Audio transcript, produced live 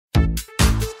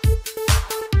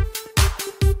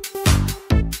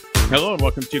Hello and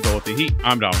welcome to Go With The Heat.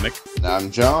 I'm Dominic. And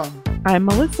I'm John. I'm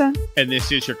Melissa. And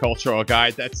this is your cultural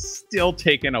guide that's still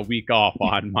taking a week off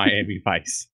on Miami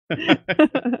Vice.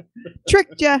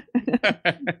 Tricked ya.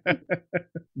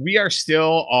 We are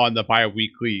still on the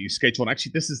bi-weekly schedule. And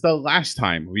actually, this is the last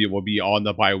time we will be on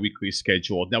the bi-weekly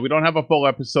schedule. Now, we don't have a full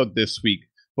episode this week,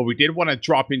 but we did want to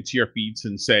drop into your feeds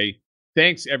and say,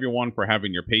 thanks, everyone, for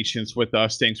having your patience with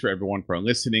us. Thanks for everyone for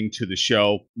listening to the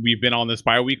show. We've been on this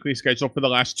bi-weekly schedule for the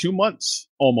last 2 months,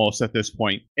 almost at this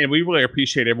point. And we really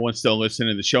appreciate everyone still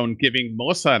listening to the show and giving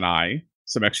Melissa and I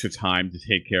some extra time to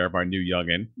take care of our new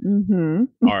youngin,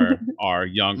 our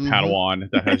young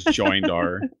Padawan that has joined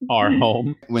our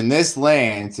home. When this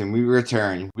lands and we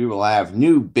return, we will have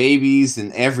new babies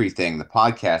and everything. The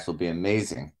podcast will be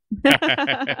amazing.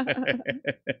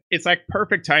 It's like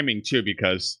perfect timing, too,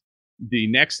 because the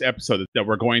next episode that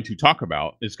we're going to talk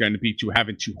about is going to be To Have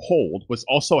and To Hold, which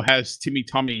also has Timmy,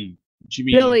 Tommy,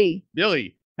 Jimmy,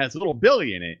 Billy has little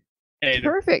Billy in it. And,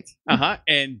 perfect.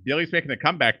 And Billy's making a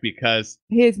comeback because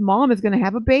his mom is going to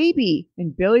have a baby,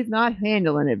 and Billy's not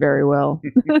handling it very well.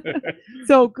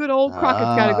 So good old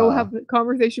Crockett's got to go have a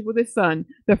conversation with his son,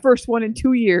 the first one in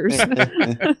 2 years.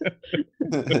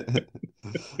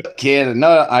 Kid,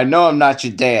 I know I'm not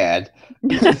your dad.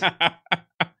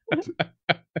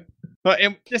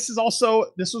 And this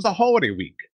was a holiday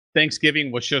week.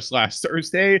 Thanksgiving was just last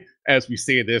Thursday, as we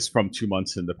say this from 2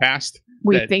 months in the past.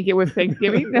 We think it was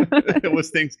Thanksgiving. It was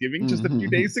Thanksgiving just a few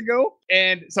days ago.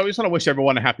 And so I just want to wish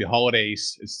everyone a happy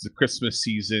holidays. It's the Christmas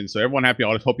season. So everyone happy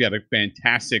holidays. Hope you had a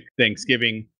fantastic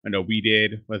Thanksgiving. I know we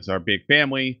did. With our big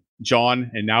family.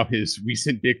 John, and now his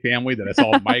recent big family that has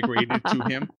all migrated to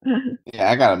him.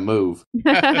 Yeah, I got to move.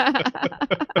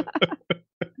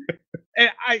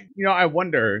 And I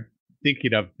wonder,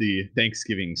 thinking of the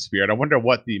Thanksgiving spirit, I wonder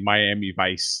what the Miami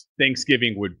Vice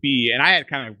Thanksgiving would be. And I had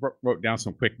kind of wrote down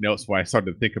some quick notes when I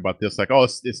started to think about this, like, oh,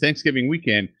 it's Thanksgiving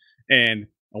weekend, and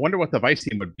I wonder what the Vice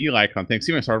team would be like on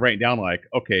Thanksgiving. I started writing down, like,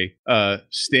 okay,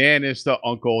 Stan is the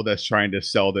uncle that's trying to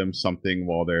sell them something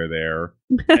while they're there.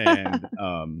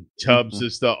 And Tubbs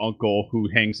is the uncle who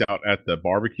hangs out at the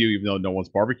barbecue, even though no one's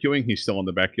barbecuing. He's still in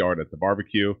the backyard at the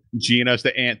barbecue. Gina's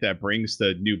the aunt that brings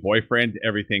the new boyfriend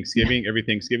every Thanksgiving. Every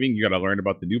Thanksgiving, you got to learn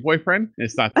about the new boyfriend.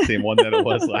 It's not the same one that it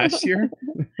was last year.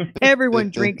 Everyone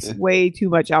drinks way too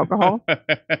much alcohol.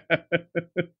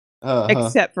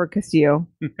 Except for Castillo,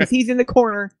 because he's in the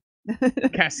corner.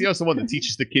 Castillo's the one that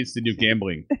teaches the kids to do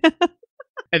gambling.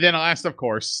 And then last, of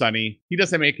course, Sonny. He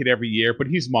doesn't make it every year, but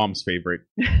he's Mom's favorite.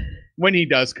 When he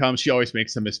does come, she always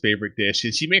makes him his favorite dish.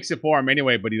 And she makes it for him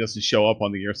anyway, but he doesn't show up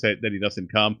on the year set that he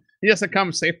doesn't come. He doesn't come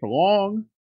and stay for long,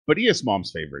 but he is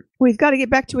Mom's favorite. Well, he's got to get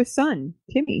back to his son,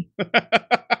 Timmy.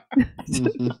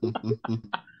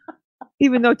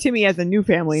 Even though Timmy has a new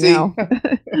family now.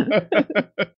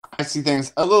 I see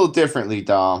things a little differently,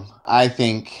 Dom. I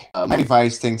think Miami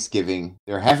Vice Thanksgiving,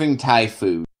 they're having Thai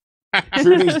food.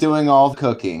 Trudy's doing all the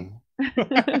cooking.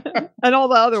 And all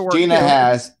the other work. Gina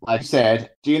has, like I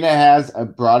said,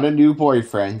 brought a new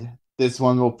boyfriend. This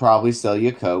one will probably sell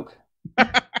you Coke.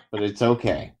 But it's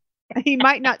okay. He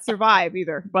might not survive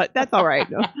either, but that's all right.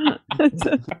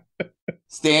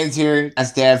 Stan's here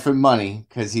as dad for money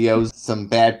because he owes some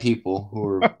bad people who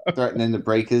are threatening to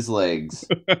break his legs.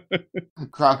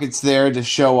 Crockett's there to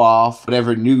show off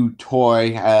whatever new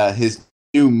toy, his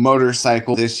new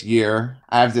motorcycle this year.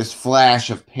 I have this flash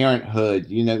of parenthood.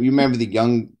 You remember the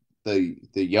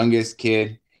youngest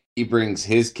kid? He brings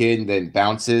his kid and then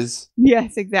bounces.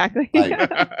 Yes, exactly. Like,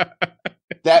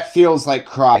 that feels like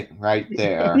Crockett right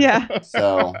there. Yeah.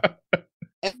 So.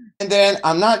 And then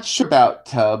I'm not sure about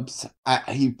Tubbs.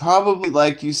 He probably,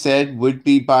 like you said, would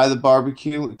be by the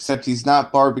barbecue, except he's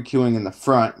not barbecuing in the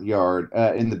front yard,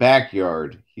 in the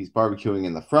backyard. He's barbecuing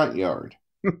in the front yard.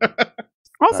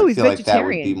 Also, he's vegetarian. Like that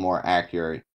would be more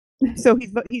accurate. So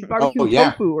he's barbecuing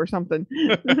tofu or something.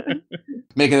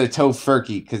 Making a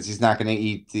Tofurky because he's not going to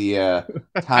eat the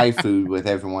Thai food with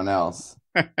everyone else.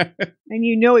 And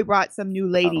he brought some new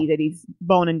lady that he's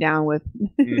boning down with.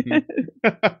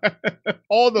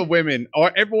 All the women,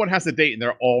 or everyone has a date, and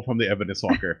they're all from the Evidence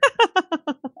Walker.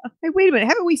 Hey, wait a minute!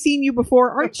 Haven't we seen you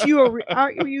before? Aren't you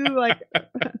like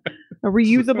a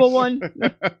reusable one?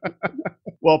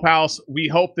 Well, pals, we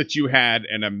hope that you had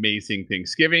an amazing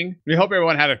Thanksgiving. We hope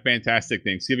everyone had a fantastic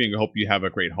Thanksgiving. We hope you have a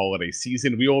great holiday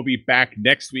season. We will be back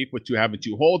next week with To Have and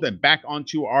To Hold, and back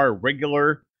onto our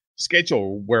regular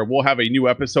schedule where we'll have a new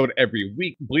episode every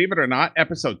week. Believe it or not,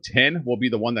 episode 10 will be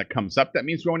the one that comes up. That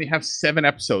means we only have 7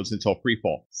 episodes until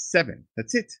Freefall. 7.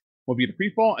 That's it. Will be the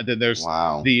Freefall, and then there's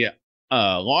the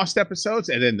Lost episodes,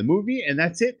 and then the movie, and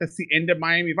that's it. That's the end of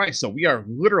Miami Vice. So we are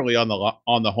literally on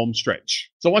the home stretch.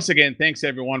 So once again, thanks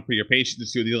everyone for your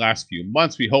patience through the last few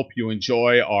months. We hope you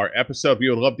enjoy our episode. We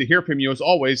would love to hear from you. As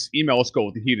always, email us,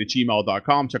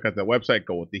 gowiththeheat@gmail.com. Check out the website,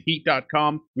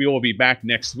 gowiththeheat.com. We will be back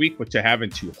next week, which I have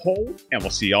into hold, and we'll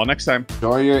see y'all next time.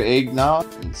 Enjoy your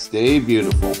eggnog and stay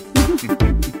beautiful.